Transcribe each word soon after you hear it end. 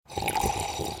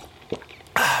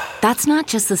That's not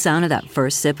just the sound of that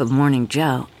first sip of Morning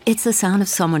Joe. It's the sound of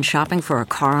someone shopping for a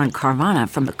car on Carvana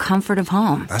from the comfort of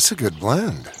home. That's a good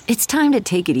blend. It's time to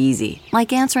take it easy,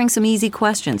 like answering some easy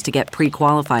questions to get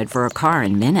pre-qualified for a car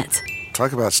in minutes.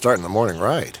 Talk about starting the morning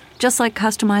right. Just like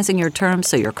customizing your terms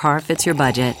so your car fits your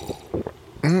budget.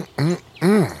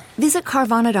 Visit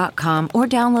Carvana.com or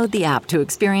download the app to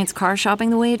experience car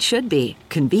shopping the way it should be.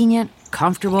 Convenient,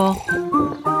 comfortable.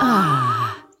 Ah.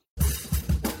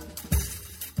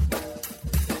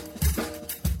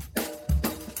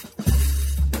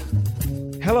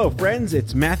 Hello, friends.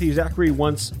 It's Matthew Zachary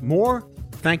once more.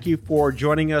 Thank you for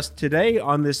joining us today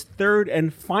on this third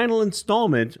and final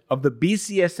installment of the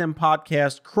BCSM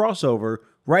podcast crossover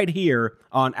right here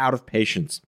on Out of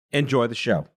Patience. Enjoy the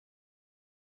show.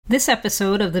 This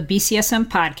episode of the BCSM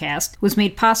podcast was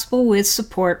made possible with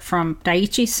support from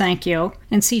Daiichi Sankyo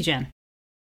and CGen.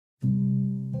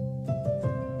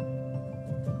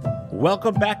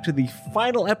 Welcome back to the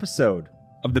final episode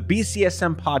of the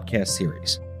BCSM podcast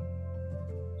series.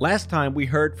 Last time, we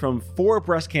heard from 4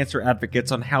 breast cancer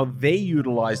advocates on how they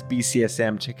utilize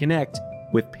BCSM to connect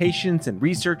with patients and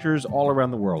researchers all around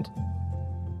the world.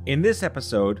 In this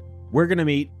episode, we're going to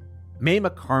meet Mema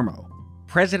Karmo,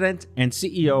 President and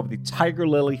CEO of the Tiger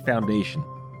Lily Foundation,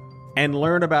 and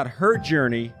learn about her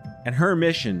journey and her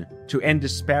mission to end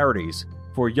disparities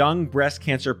for young breast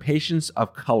cancer patients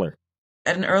of color.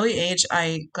 At an early age,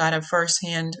 I got a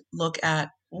firsthand look at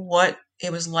what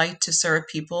it was like to serve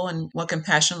people and what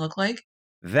compassion looked like.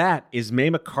 That is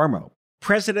Mema Karmo,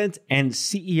 President and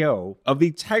CEO of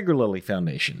the Tiger Lily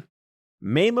Foundation.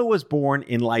 Mema was born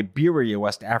in Liberia,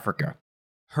 West Africa.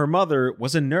 Her mother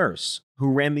was a nurse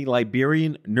who ran the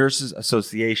Liberian Nurses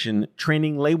Association,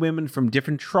 training laywomen from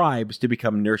different tribes to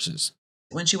become nurses.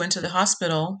 When she went to the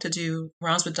hospital to do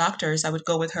rounds with doctors, I would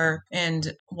go with her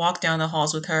and walk down the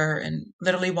halls with her and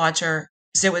literally watch her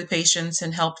sit with patients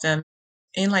and help them.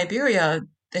 In Liberia,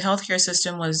 the healthcare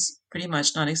system was pretty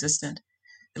much non-existent.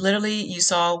 Literally, you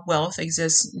saw wealth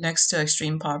exist next to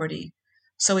extreme poverty.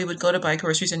 So we would go to buy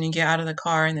groceries and you get out of the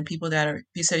car and the people that are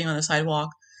be sitting on the sidewalk,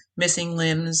 missing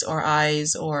limbs or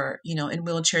eyes or, in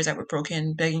wheelchairs that were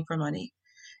broken, begging for money.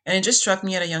 And it just struck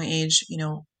me at a young age,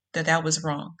 that was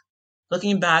wrong.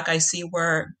 Looking back, I see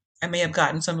where I may have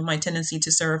gotten some of my tendency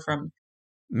to serve from.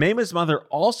 Mema's mother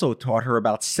also taught her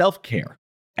about self-care.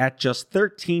 At just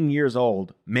 13 years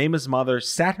old, Mema's mother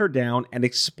sat her down and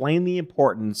explained the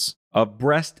importance of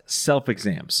breast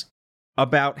self-exams,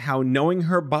 about how knowing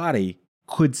her body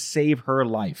could save her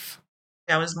life.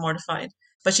 I was mortified.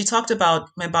 But she talked about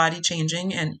my body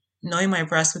changing and knowing my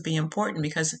breast would be important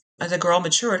because as a girl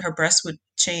matured, her breast would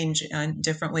change in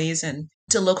different ways and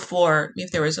to look for if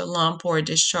there was a lump or a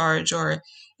discharge or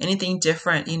anything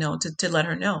different, to let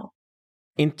her know.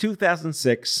 In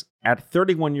 2006, at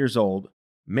 31 years old,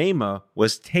 Mema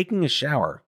was taking a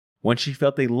shower when she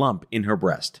felt a lump in her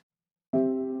breast.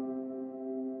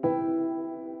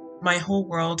 My whole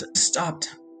world stopped.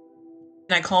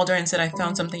 And I called her and said, I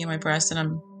found something in my breast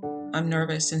and I'm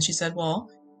nervous. And she said, well,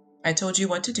 I told you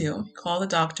what to do. Call the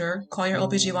doctor, call your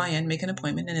OBGYN, make an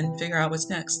appointment, and then figure out what's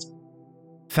next.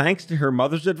 Thanks to her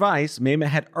mother's advice, Mema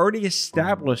had already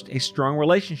established a strong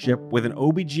relationship with an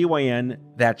OBGYN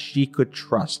that she could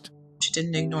trust. She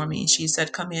didn't ignore me. She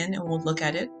said, come in and we'll look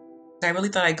at it. I really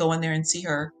thought I'd go in there and see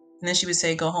her. And then she would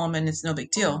say, go home and it's no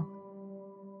big deal.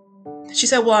 She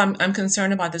said, well, I'm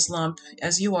concerned about this lump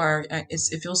as you are.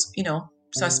 It feels,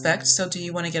 suspect. So do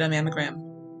you want to get a mammogram?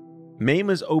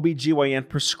 Mema's OBGYN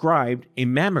prescribed a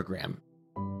mammogram.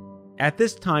 At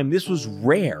this time, this was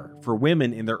rare for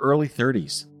women in their early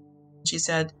 30s. She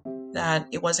said that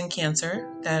it wasn't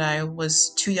cancer, that I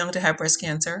was too young to have breast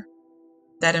cancer,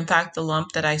 that in fact the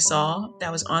lump that I saw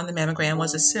that was on the mammogram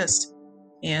was a cyst,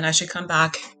 and I should come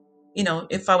back,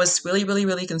 if I was really, really,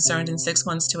 really concerned in 6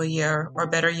 months to a year, or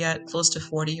better yet, close to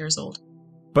 40 years old.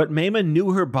 But Mema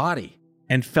knew her body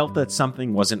and felt that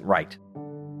something wasn't right.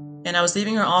 And I was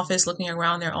leaving her office looking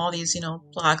around, there are all these,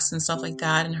 plaques and stuff like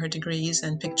that, and her degrees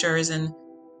and pictures, and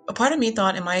a part of me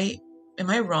thought, am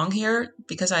I wrong here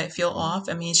because I feel off?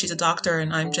 I mean, she's a doctor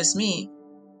and I'm just me.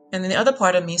 And then the other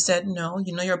part of me said, no,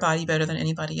 you know your body better than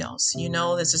anybody else. You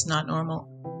know this is not normal.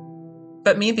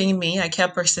 But me being me, I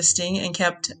kept persisting and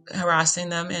kept harassing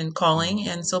them and calling.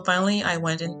 And so finally I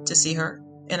went in to see her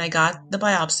and I got the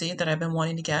biopsy that I've been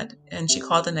wanting to get. And she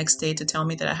called the next day to tell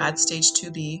me that I had stage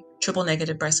 2B, triple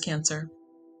negative breast cancer.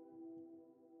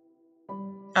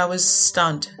 I was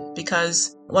stunned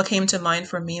because what came to mind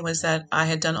for me was that I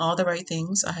had done all the right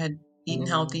things. I had eaten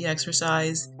healthy,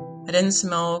 exercise. I didn't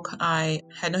smoke. I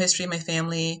had no history in my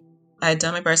family. I had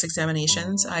done my breast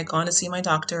examinations. I had gone to see my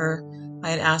doctor. I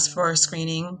had asked for a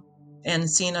screening. and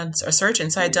seeing a surgeon.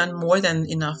 So I had done more than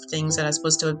enough things that I was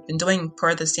supposed to have been doing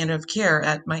per the standard of care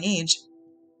at my age.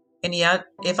 And yet,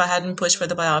 if I hadn't pushed for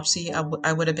the biopsy,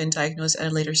 I would have been diagnosed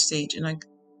at a later stage, and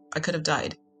I could have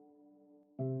died.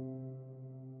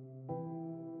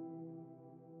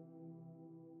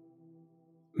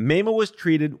 Mayma was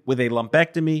treated with a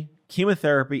lumpectomy,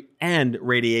 chemotherapy, and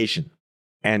radiation.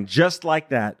 And just like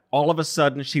that, all of a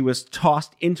sudden, she was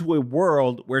tossed into a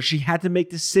world where she had to make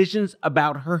decisions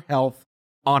about her health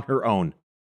on her own.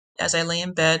 As I lay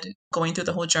in bed, going through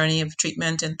the whole journey of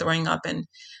treatment and throwing up and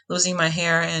losing my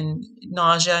hair and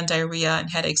nausea and diarrhea and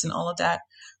headaches and all of that,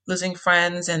 losing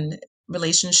friends and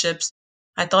relationships,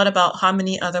 I thought about how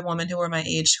many other women who were my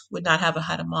age would not have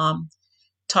had a mom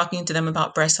talking to them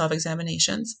about breast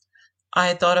self-examinations.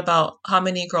 I thought about how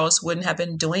many girls wouldn't have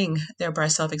been doing their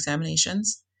breast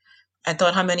self-examinations. I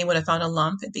thought how many would have found a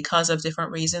lump and because of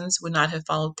different reasons would not have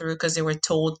followed through because they were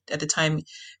told at the time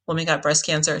women got breast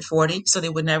cancer at 40, so they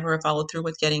would never have followed through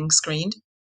with getting screened.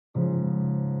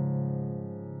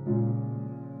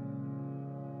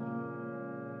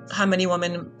 How many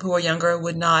women who were younger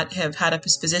would not have had a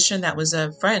physician that was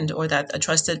a friend or that a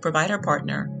trusted provider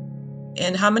partner?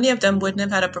 And how many of them wouldn't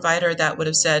have had a provider that would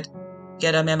have said,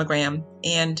 get a mammogram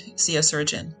and see a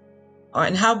surgeon?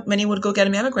 And how many would go get a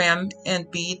mammogram and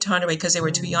be turned away because they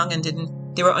were too young and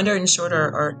they were underinsured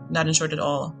or not insured at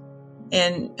all?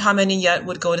 And how many yet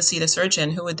would go to see the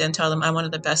surgeon who would then tell them, I'm one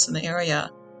of the best in the area.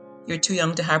 You're too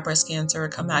young to have breast cancer,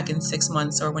 come back in 6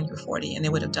 months or when you're 40, and they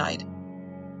would have died.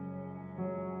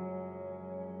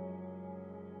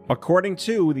 According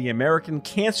to the American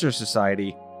Cancer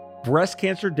Society, breast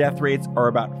cancer death rates are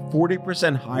about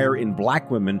 40% higher in Black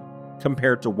women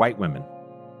compared to white women.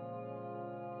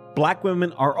 Black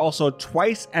women are also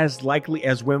twice as likely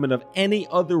as women of any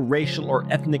other racial or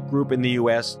ethnic group in the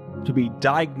U.S. to be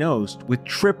diagnosed with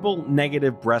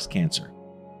triple-negative breast cancer.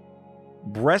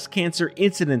 Breast cancer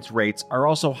incidence rates are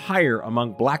also higher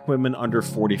among Black women under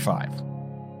 45.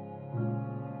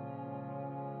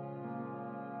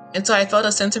 And so I felt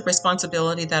a sense of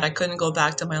responsibility that I couldn't go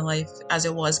back to my life as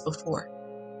it was before.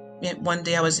 One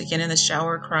day I was again in the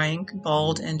shower crying,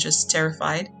 bald and just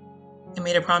terrified. I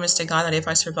made a promise to God that if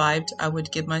I survived, I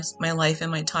would give my life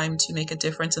and my time to make a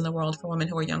difference in the world for women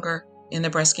who are younger in the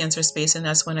breast cancer space, and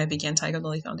that's when I began Tiger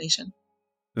Lily Foundation.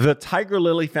 The Tiger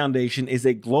Lily Foundation is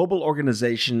a global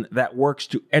organization that works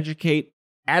to educate,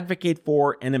 advocate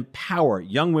for, and empower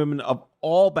young women of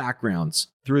all backgrounds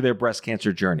through their breast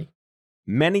cancer journey.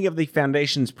 Many of the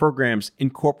foundation's programs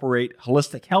incorporate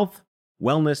holistic health,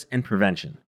 wellness, and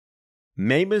prevention.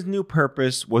 Mayma's new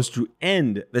purpose was to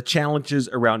end the challenges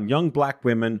around young Black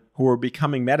women who were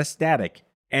becoming metastatic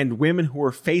and women who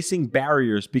were facing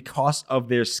barriers because of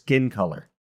their skin color.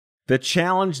 The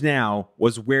challenge now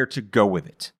was where to go with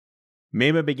it.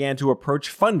 Mayma began to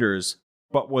approach funders,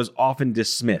 but was often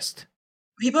dismissed.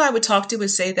 People I would talk to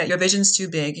would say that your vision's too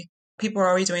big. People are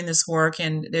already doing this work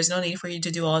and there's no need for you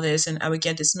to do all this. And I would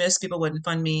get dismissed. People wouldn't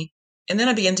fund me. And then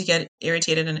I began to get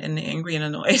irritated and angry and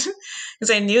annoyed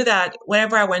because I knew that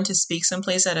whenever I went to speak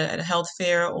someplace at a health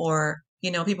fair or,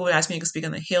 people would ask me to speak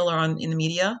on the Hill or in the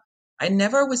media, I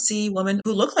never would see women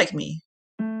who looked like me.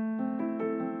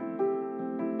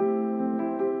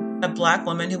 A Black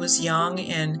woman who was young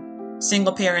and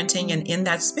single parenting and in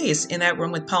that space, in that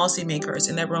room with policymakers,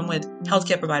 in that room with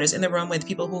healthcare providers, in the room with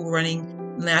people who were running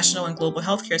national and global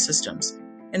healthcare systems.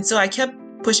 And so I kept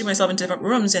pushing myself into different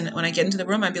rooms. And when I get into the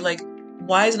room, I'd be like,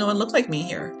 why does no one look like me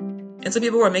here? And so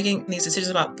people were making these decisions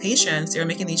about patients. They were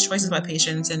making these choices about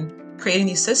patients and creating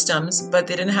these systems, but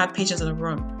they didn't have patients in the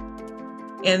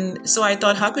room. And so I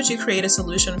thought, how could you create a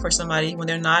solution for somebody when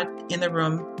they're not in the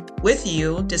room with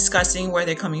you discussing where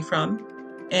they're coming from?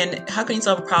 And how can you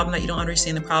solve a problem that you don't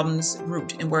understand the problem's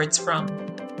root and where it's from?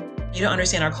 You don't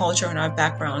understand our culture and our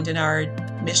background and our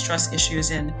mistrust issues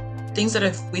and things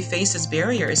that we face as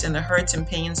barriers and the hurts and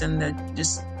pains and the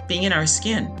just being in our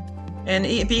skin and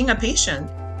being a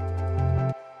patient.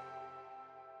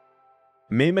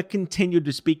 Mayma continued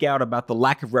to speak out about the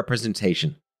lack of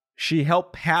representation. She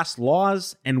helped pass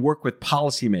laws and work with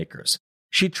policymakers.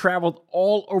 She traveled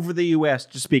all over the U.S.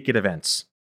 to speak at events,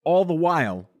 all the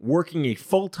while working a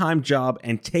full-time job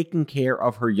and taking care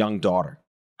of her young daughter.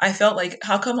 I felt like,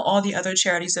 how come all the other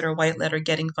charities that are white-led are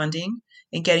getting funding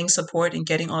and getting support and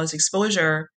getting all this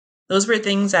exposure? Those were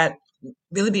things that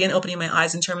really began opening my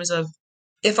eyes in terms of,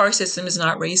 if our system is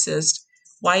not racist,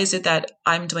 why is it that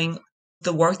I'm doing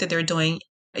the work that they're doing,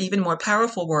 even more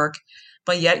powerful work,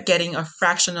 but yet getting a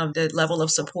fraction of the level of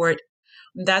support?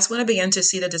 That's when I began to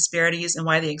see the disparities and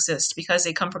why they exist, because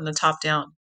they come from the top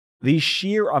down. The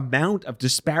sheer amount of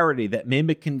disparity that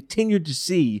Mayma continued to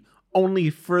see only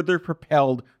further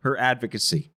propelled her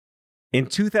advocacy. In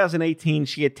 2018,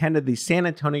 she attended the San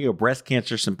Antonio Breast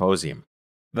Cancer Symposium.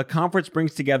 The conference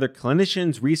brings together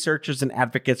clinicians, researchers, and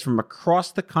advocates from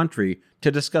across the country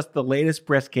to discuss the latest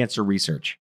breast cancer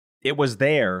research. It was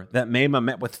there that Mayma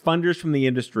met with funders from the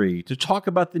industry to talk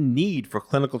about the need for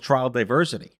clinical trial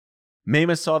diversity.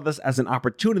 Mayma saw this as an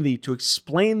opportunity to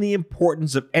explain the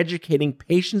importance of educating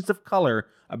patients of color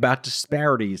about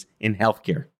disparities in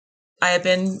healthcare. I have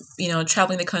been,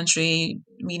 traveling the country,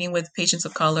 meeting with patients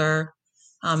of color,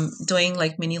 doing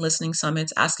like mini listening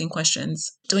summits, asking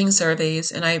questions, doing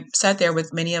surveys. And I sat there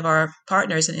with many of our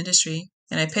partners in industry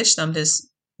and I pitched them this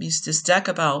deck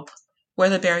about where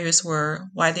the barriers were,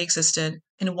 why they existed,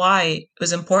 and why it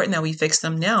was important that we fix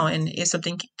them now. And if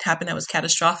something happened that was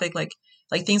catastrophic, like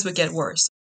things would get worse.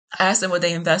 I asked them would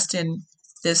they invest in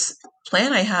this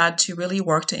plan I had to really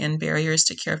work to end barriers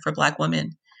to care for Black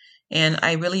women. And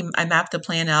I mapped the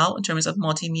plan out in terms of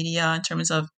multimedia, in terms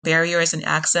of barriers and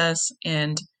access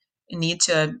and need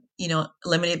to,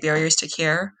 eliminate barriers to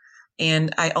care.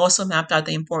 And I also mapped out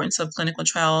the importance of clinical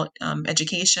trial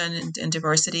education and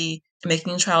diversity,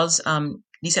 making trials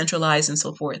decentralized and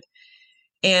so forth.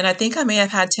 And I think I may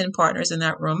have had 10 partners in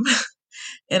that room.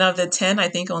 And of the 10, I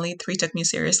think only 3 took me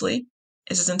seriously.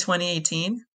 This is in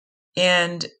 2018.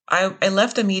 And I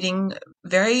left the meeting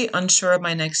very unsure of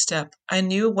my next step. I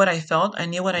knew what I felt. I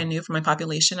knew what I knew from my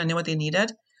population. I knew what they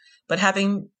needed. But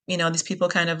having, these people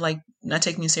kind of like not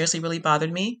taking me seriously really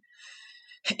bothered me.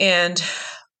 And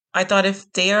I thought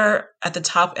if they are at the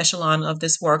top echelon of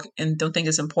this work and don't think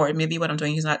it's important, maybe what I'm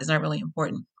doing is not really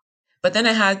important. But then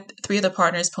I had 3 of the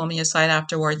partners pull me aside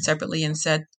afterwards separately and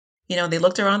said, they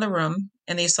looked around the room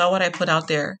and they saw what I put out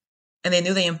there. And they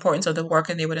knew the importance of the work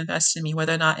and they would invest in me,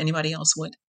 whether or not anybody else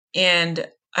would. And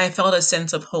I felt a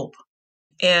sense of hope.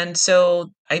 And so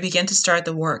I began to start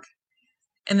the work.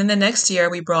 And then the next year,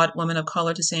 we brought women of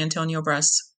color to San Antonio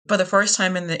Breast. For the first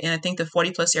time in I think the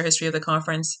 40-plus year history of the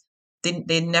conference,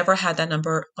 they never had that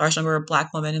large number of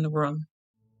Black women in the room.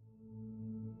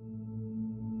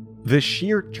 The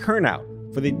sheer turnout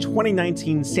for the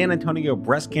 2019 San Antonio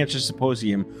Breast Cancer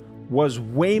Symposium was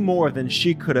way more than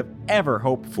she could have ever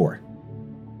hoped for.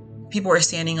 People were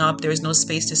standing up. There was no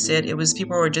space to sit.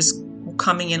 People were just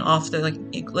coming in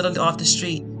literally off the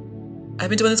street. I've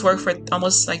been doing this work for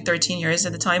almost 13 years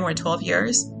at the time, or 12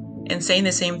 years, and saying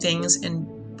the same things and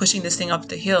pushing this thing up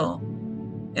the hill.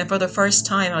 And for the first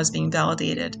time, I was being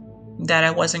validated that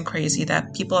I wasn't crazy,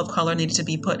 that people of color needed to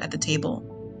be put at the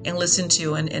table and listened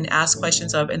to and asked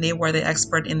questions of, and they were the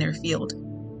expert in their field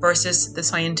versus the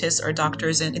scientists or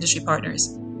doctors and industry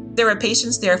partners. There were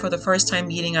patients there for the first time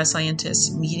meeting a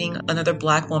scientist, meeting another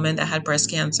Black woman that had breast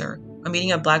cancer, or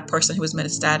meeting a Black person who was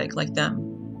metastatic like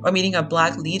them, or meeting a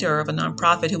Black leader of a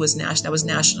nonprofit that was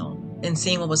national, and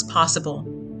seeing what was possible.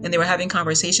 And they were having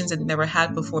conversations that they never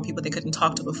had before, people they couldn't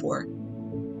talk to before.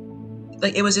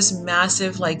 It was this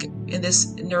massive, in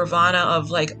this nirvana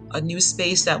of a new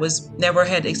space that never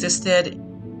had existed.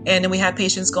 And then we had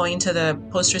patients going to the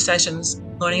poster sessions,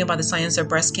 learning about the science of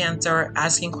breast cancer,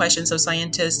 asking questions of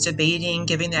scientists, debating,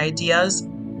 giving their ideas.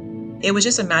 It was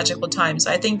just a magical time. So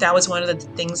I think that was one of the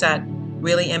things that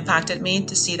really impacted me,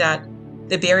 to see that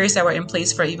the barriers that were in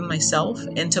place for even myself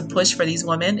and to push for these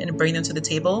women and bring them to the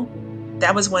table.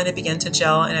 That was when it began to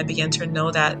gel, and I began to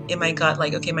know that in my gut,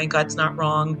 okay, my gut's not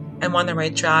wrong. I'm on the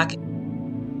right track.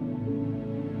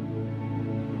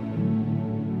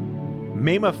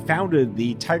 Mayma founded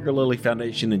the Tiger Lily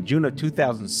Foundation in June of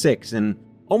 2006, and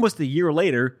almost a year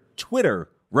later, Twitter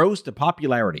rose to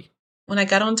popularity. When I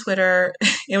got on Twitter,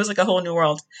 it was like a whole new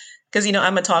world. Because,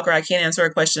 I'm a talker. I can't answer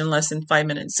a question in less than 5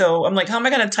 minutes. So I'm like, how am I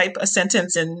going to type a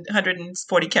sentence in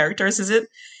 140 characters, is it?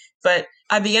 But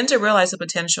I began to realize the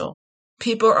potential.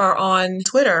 People are on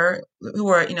Twitter who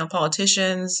are,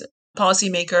 politicians,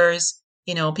 policymakers,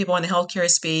 people in the healthcare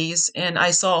space. And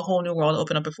I saw a whole new world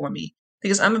open up before me,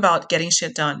 because I'm about getting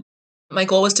shit done. My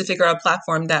goal was to figure out a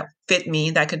platform that fit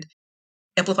me, that could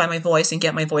amplify my voice and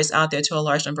get my voice out there to a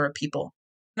large number of people.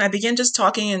 And I began just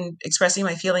talking and expressing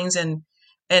my feelings and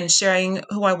sharing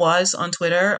who I was on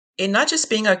Twitter, and not just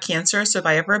being a cancer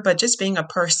survivor, but just being a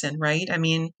person, right? I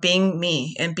mean, being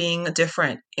me and being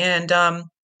different. And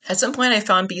at some point I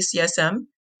found BCSM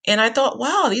and I thought,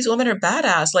 wow, these women are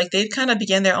badass. They've kind of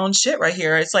began their own shit right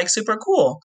here. It's super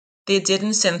cool. They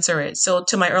didn't censor it. So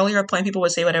to my earlier point, people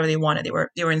would say whatever they wanted.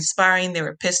 They were inspiring. They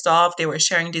were pissed off. They were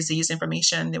sharing disease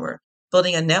information. They were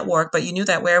building a network. But you knew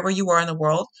that wherever you were in the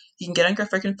world, you can get on your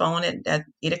freaking phone at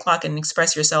 8 o'clock and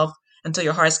express yourself until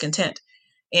your heart's content.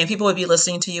 And people would be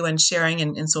listening to you and sharing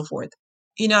and so forth.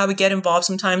 I would get involved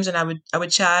sometimes and I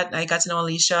would chat. I got to know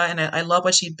Alicia and I love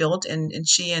what she built and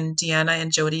she and Deanna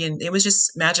and Jody, and it was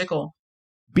just magical.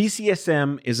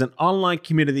 BCSM is an online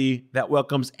community that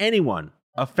welcomes anyone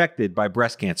affected by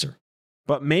breast cancer.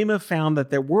 But Mayma found that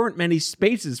there weren't many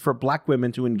spaces for Black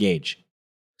women to engage.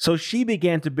 So she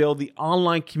began to build the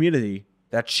online community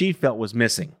that she felt was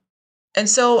missing. And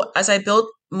so as I built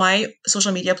my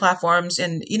social media platforms,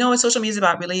 and what social media is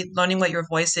about, really learning what your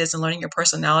voice is and learning your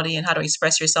personality and how to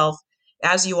express yourself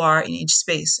as you are in each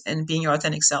space and being your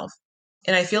authentic self.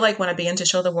 And I feel like when I began to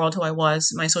show the world who I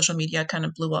was, my social media kind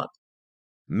of blew up.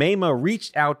 Mayma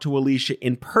reached out to Alicia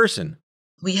in person.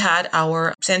 We had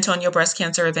our San Antonio breast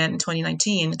cancer event in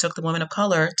 2019. It took the women of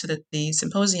color to the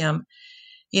symposium.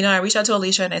 I reached out to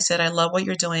Alicia and I said, I love what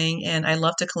you're doing and I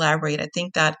love to collaborate. I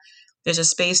think that there's a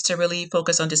space to really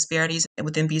focus on disparities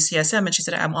within BCSM. And she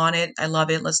said, I'm on it. I love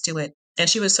it. Let's do it. And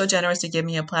she was so generous to give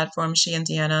me a platform, she and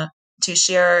Deanna, to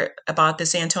share about the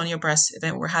San Antonio breast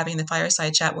event we're having, the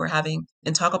fireside chat we're having,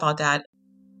 and talk about that.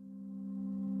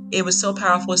 It was so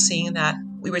powerful seeing that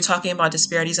we were talking about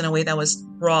disparities in a way that was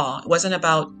raw. It wasn't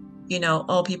about,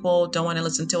 people don't want to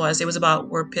listen to us. It was about,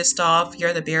 we're pissed off. Here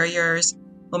are the barriers.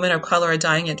 Women of color are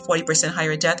dying at 40%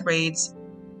 higher death rates.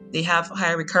 They have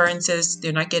higher recurrences.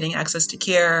 They're not getting access to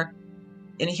care.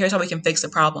 And here's how we can fix the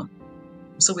problem.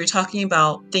 So we were talking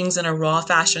about things in a raw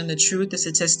fashion, the truth, the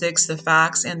statistics, the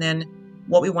facts, and then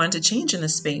what we wanted to change in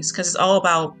this space. Because it's all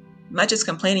about not just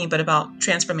complaining, but about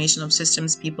transformation of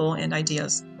systems, people, and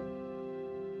ideas.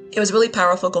 It was really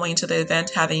powerful going to the event,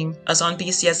 having us on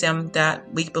BCSM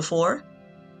that week before.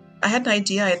 I had an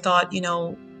idea. I thought,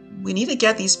 we need to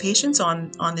get these patients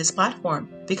on this platform,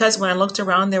 because when I looked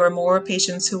around, there were more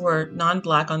patients who were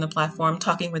non-Black on the platform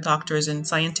talking with doctors and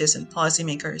scientists and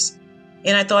policymakers.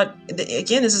 And I thought,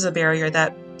 again, this is a barrier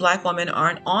that Black women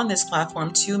aren't on this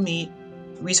platform to meet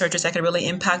researchers that could really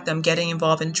impact them getting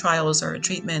involved in trials or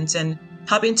treatments and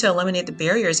helping to eliminate the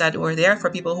barriers that were there for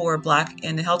people who are Black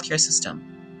in the healthcare system.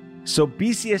 So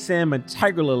BCSM and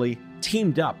Tiger Lily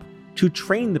teamed up to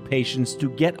train the patients to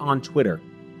get on Twitter.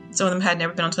 Some of them had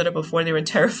never been on Twitter before. They were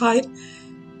terrified,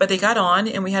 but they got on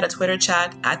and we had a Twitter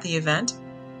chat at the event.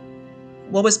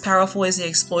 What was powerful is the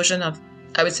explosion of,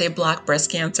 I would say, Black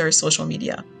breast cancer social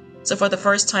media. So for the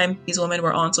first time, these women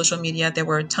were on social media. There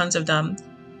were tons of them,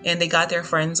 and they got their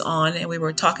friends on, and we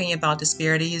were talking about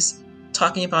disparities,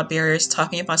 talking about barriers,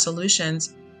 talking about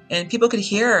solutions, and people could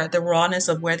hear the rawness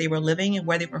of where they were living and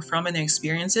where they were from and their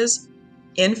experiences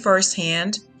in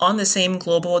firsthand on the same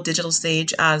global digital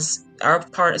stage as our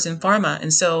partners in pharma.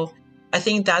 And so I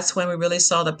think that's when we really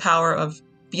saw the power of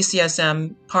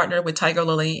BCSM partnered with Tiger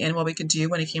Lily and what we could do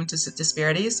when it came to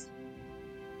disparities.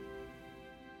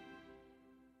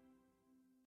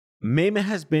 Mayma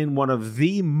has been one of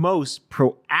the most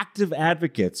proactive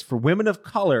advocates for women of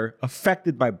color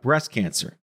affected by breast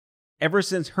cancer. Ever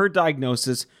since her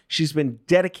diagnosis, she's been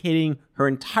dedicating her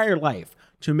entire life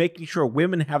to making sure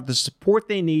women have the support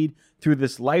they need through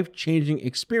this life-changing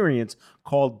experience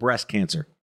called breast cancer.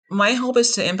 My hope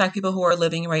is to impact people who are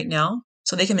living right now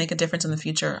so they can make a difference in the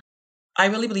future. I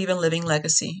really believe in living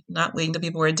legacy, not waiting till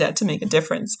people are dead to make a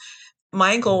difference.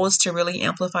 My goal is to really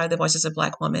amplify the voices of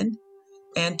Black women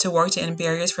and to work to end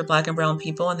barriers for Black and brown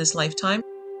people in this lifetime.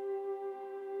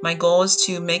 My goal is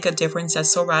to make a difference that's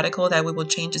so radical that we will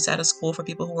change the status quo for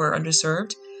people who are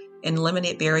underserved and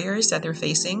eliminate barriers that they're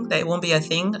facing, that it won't be a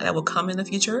thing that will come in the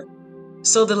future.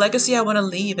 So the legacy I want to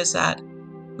leave is that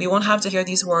we won't have to hear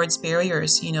these words,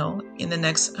 barriers, in the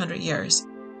next 100 years.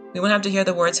 We won't have to hear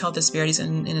the words health disparities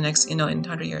in the next, in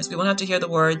 100 years. We won't have to hear the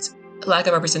words lack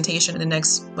of representation in the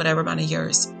next whatever amount of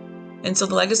years. And so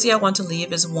the legacy I want to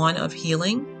leave is one of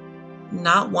healing,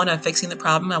 not one of fixing the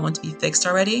problem I want to be fixed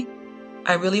already.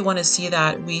 I really want to see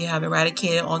that we have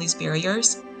eradicated all these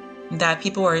barriers, that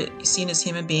people are seen as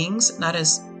human beings, not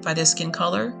as by their skin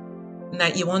color, and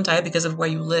that you won't die because of where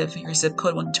you live. Your zip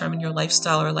code won't determine your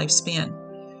lifestyle or lifespan,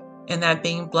 and that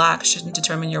being Black shouldn't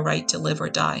determine your right to live or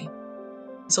die.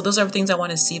 So those are things I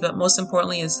want to see, but most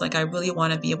importantly is I really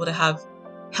want to be able to have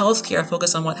healthcare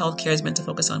focus on what healthcare is meant to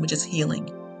focus on, which is healing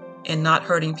and not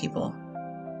hurting people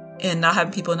and not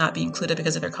having people not be included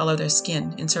because of their color, their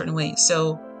skin in certain ways.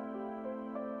 So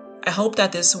I hope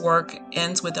that this work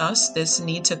ends with us, this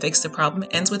need to fix the problem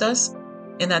ends with us,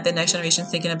 and that the next generation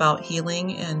is thinking about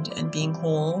healing and being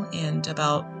whole and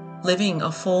about living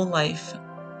a full life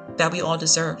that we all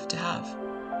deserve to have.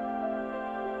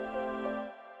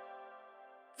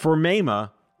 For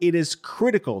Mayma, it is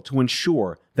critical to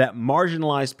ensure that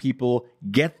marginalized people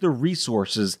get the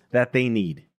resources that they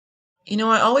need.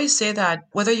 I always say that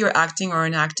whether you're acting or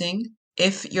enacting,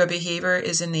 If your behavior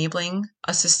is enabling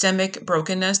a systemic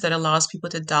brokenness that allows people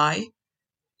to die,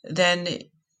 then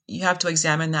you have to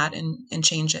examine that and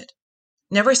change it.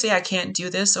 Never say, I can't do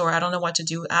this, or I don't know what to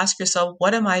do. Ask yourself,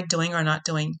 what am I doing or not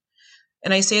doing?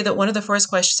 And I say that one of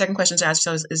the second questions to ask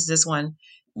yourself is this one.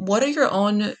 What are your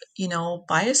own,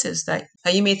 biases that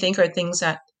you may think are things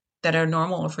that are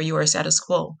normal for you or status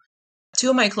quo? Two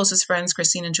of my closest friends,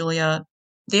 Christine and Julia,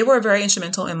 they were very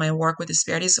instrumental in my work with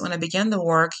Disparities. When I began the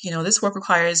work, this work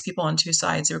requires people on two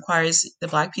sides. It requires the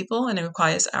Black people and it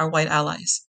requires our white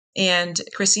allies. And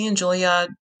Christine and Julia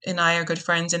and I are good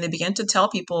friends, and they began to tell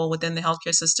people within the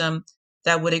healthcare system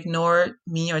that would ignore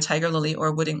me or Tiger Lily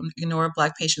or would ignore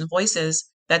Black patient voices,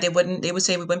 that they would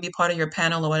say we wouldn't be part of your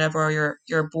panel or whatever, or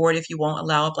your board if you won't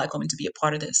allow a Black woman to be a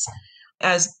part of this.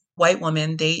 As white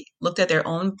women, they looked at their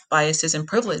own biases and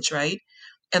privilege, right?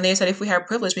 And they said, if we have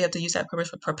privilege, we have to use that privilege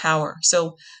for power.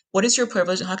 So what is your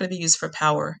privilege and how can it be used for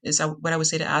power is what I would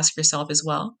say to ask yourself as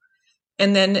well.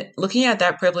 And then looking at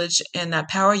that privilege and that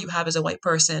power you have as a white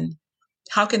person,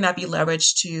 how can that be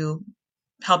leveraged to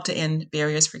help to end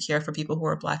barriers for care for people who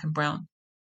are Black and brown?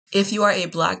 If you are a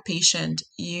Black patient,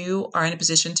 you are in a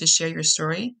position to share your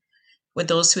story with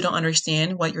those who don't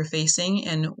understand what you're facing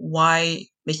and why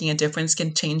making a difference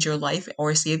can change your life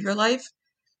or save your life.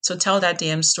 So tell that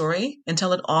damn story and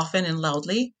tell it often and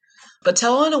loudly, but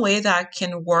tell it in a way that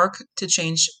can work to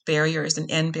change barriers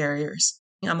and end barriers.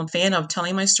 I'm a fan of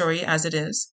telling my story as it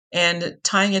is and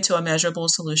tying it to a measurable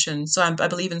solution. So I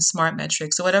believe in SMART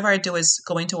metrics. So whatever I do is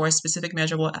going towards specific,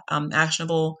 measurable,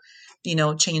 actionable,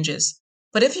 changes.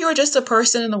 But if you are just a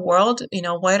person in the world,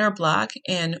 white or Black,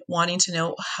 and wanting to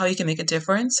know how you can make a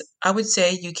difference, I would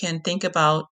say you can think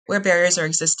about where barriers are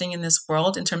existing in this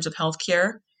world in terms of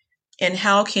healthcare, and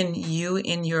how can you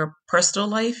in your personal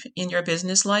life, in your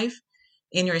business life,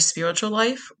 in your spiritual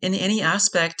life, in any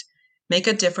aspect, make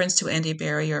a difference to end a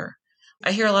barrier.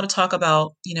 I hear a lot of talk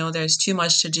about, there's too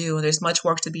much to do, there's much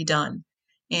work to be done,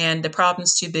 and the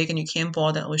problem's too big and you can't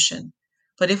boil the ocean.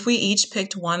 But if we each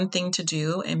picked one thing to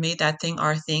do and made that thing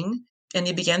our thing, and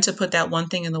you began to put that one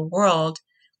thing in the world,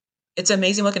 it's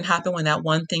amazing what can happen when that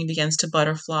one thing begins to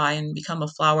butterfly and become a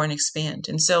flower and expand.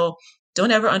 And so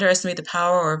don't ever underestimate the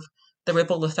power of the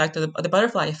ripple effect of the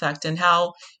butterfly effect, and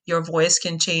how your voice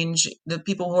can change the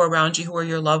people who are around you, who are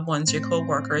your loved ones, your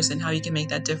coworkers, and how you can make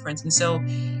that difference. And so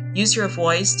use your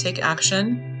voice, take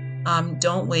action,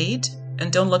 don't wait,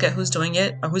 and don't look at who's doing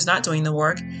it or who's not doing the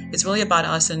work. It's really about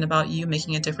us and about you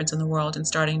making a difference in the world and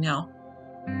starting now.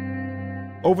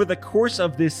 Over the course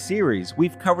of this series,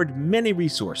 we've covered many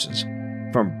resources,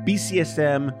 from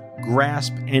BCSM,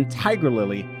 GRASP, and Tiger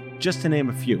Lily, just to name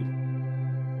a few.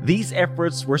 These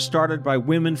efforts were started by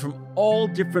women from all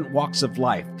different walks of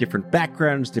life, different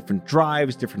backgrounds, different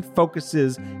drives, different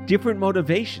focuses, different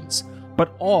motivations,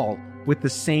 but all with the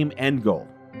same end goal.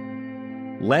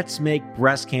 Let's make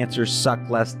breast cancer suck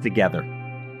less together.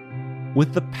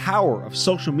 With the power of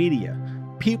social media,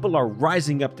 people are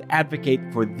rising up to advocate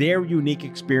for their unique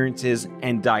experiences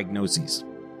and diagnoses.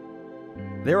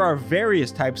 There are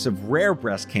various types of rare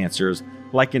breast cancers,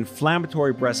 like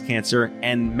inflammatory breast cancer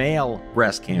and male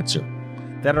breast cancer,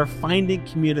 that are finding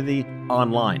community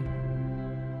online.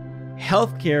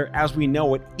 Healthcare as we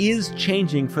know it is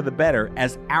changing for the better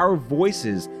as our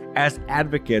voices as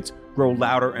advocates grow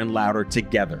louder and louder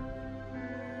together.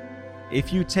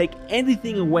 If you take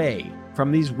anything away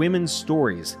from these women's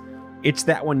stories, it's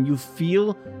that when you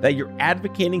feel that you're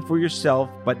advocating for yourself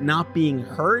but not being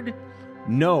heard,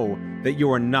 know that you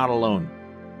are not alone.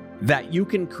 That you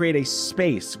can create a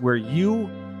space where you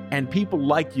and people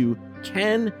like you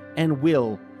can and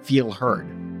will feel heard.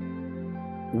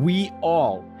 We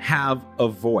all have a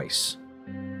voice.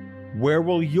 Where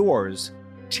will yours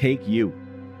take you?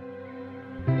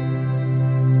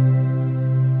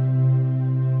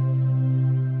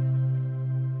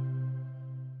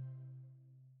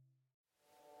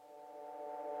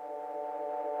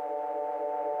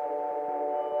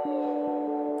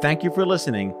 Thank you for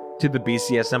listening to the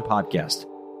BCSM podcast.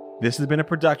 This has been a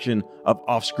production of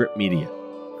Offscript Media.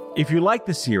 If you like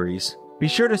the series, be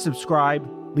sure to subscribe,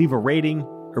 leave a rating,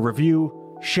 a review,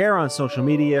 share on social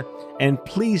media, and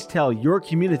please tell your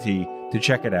community to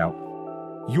check it out.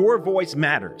 Your voice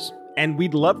matters, and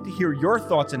we'd love to hear your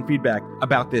thoughts and feedback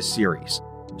about this series.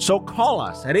 So call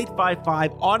us at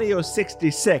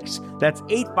 855-AUDIO-66, that's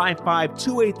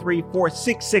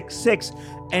 855-283-4666,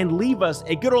 and leave us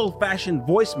a good old-fashioned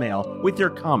voicemail with your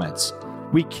comments.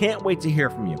 We can't wait to hear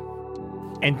from you.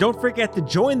 And don't forget to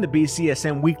join the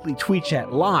BCSM Weekly Tweet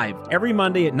Chat live every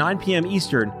Monday at 9 p.m.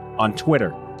 Eastern on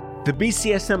Twitter. The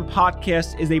BCSM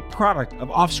podcast is a product of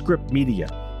Offscript Media.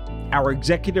 Our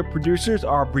executive producers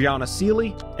are Brianna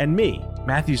Seeley and me,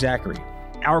 Matthew Zachary.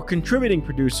 Our contributing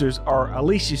producers are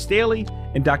Alicia Staley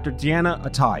and Dr. Deanna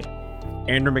Atai.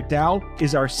 Andrew McDowell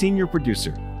is our senior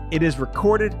producer. It is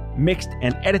recorded, mixed,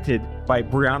 and edited by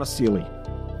Brianna Seeley.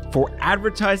 For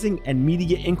advertising and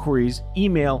media inquiries,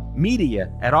 email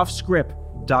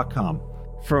media@offscript.com.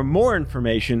 For more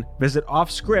information, visit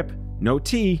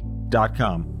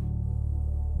offscript.com.